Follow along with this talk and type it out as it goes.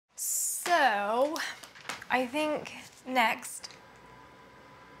So, I think next,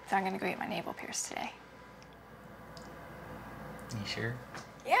 I'm gonna go get my navel pierced today. You sure?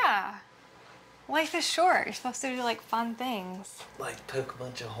 Yeah. Life is short. You're supposed to do like fun things. Like poke a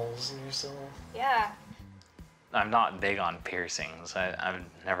bunch of holes in yourself? Yeah. I'm not big on piercings. I've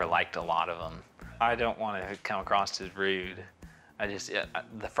never liked a lot of them. I don't want to come across as rude.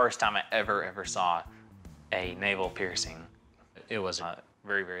 The first time I ever saw a navel piercing, it was a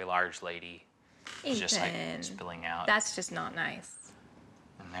very, very large lady. Ethan, just like spilling out. That's just not nice.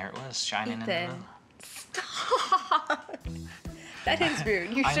 And there it was, shining Ethan, in the moon. Stop. That is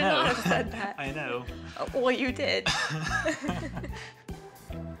rude. You should not have said that. I know. Well, you did.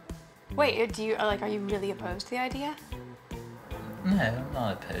 Wait, are you really opposed to the idea? No, I'm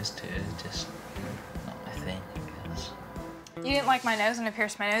not opposed to it. It's just not my thing, I guess. You didn't like my nose when I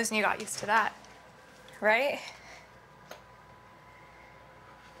pierced my nose and you got used to that, right?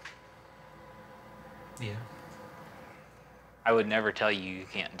 Yeah. I would never tell you you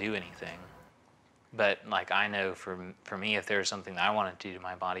can't do anything. But like I know for me, if there was something that I wanted to do to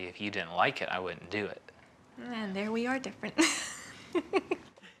my body, if you didn't like it, I wouldn't do it. And there we are different.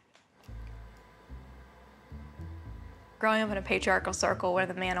 Growing up in a patriarchal circle where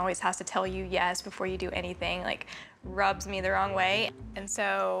the man always has to tell you yes before you do anything, like, rubs me the wrong way. And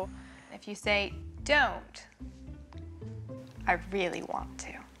so if you say, don't, I really want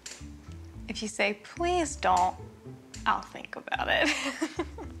to. If you say, please don't, I'll think about it.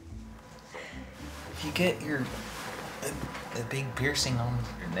 If you get a big piercing on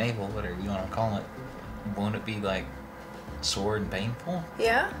your navel, whatever you want to call it, won't it be like sore and painful?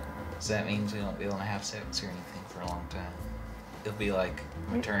 Yeah. So that means you won't be able to have sex or anything for a long time. It'll be like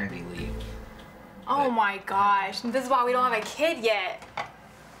maternity leave. Oh my gosh, this is why we don't have a kid yet.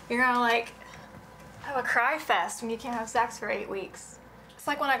 You're gonna like have a cry fest when you can't have sex for 8 weeks. It's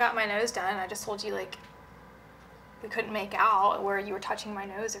like when I got my nose done, I just told you like we couldn't make out where you were touching my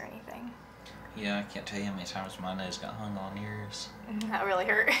nose or anything. Yeah, I can't tell you how many times my nose got hung on yours. That really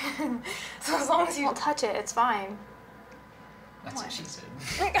hurt. So as long as you don't touch it, it's fine. That's what she said.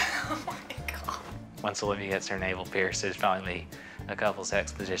 Oh my God. Once Olivia gets her navel pierced, there's probably a couple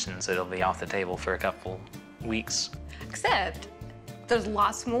sex positions that'll be off the table for a couple weeks. Except there's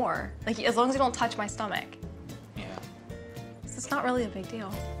lots more. Like, as long as you don't touch my stomach. Yeah. So it's not really a big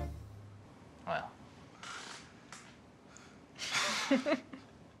deal. Well.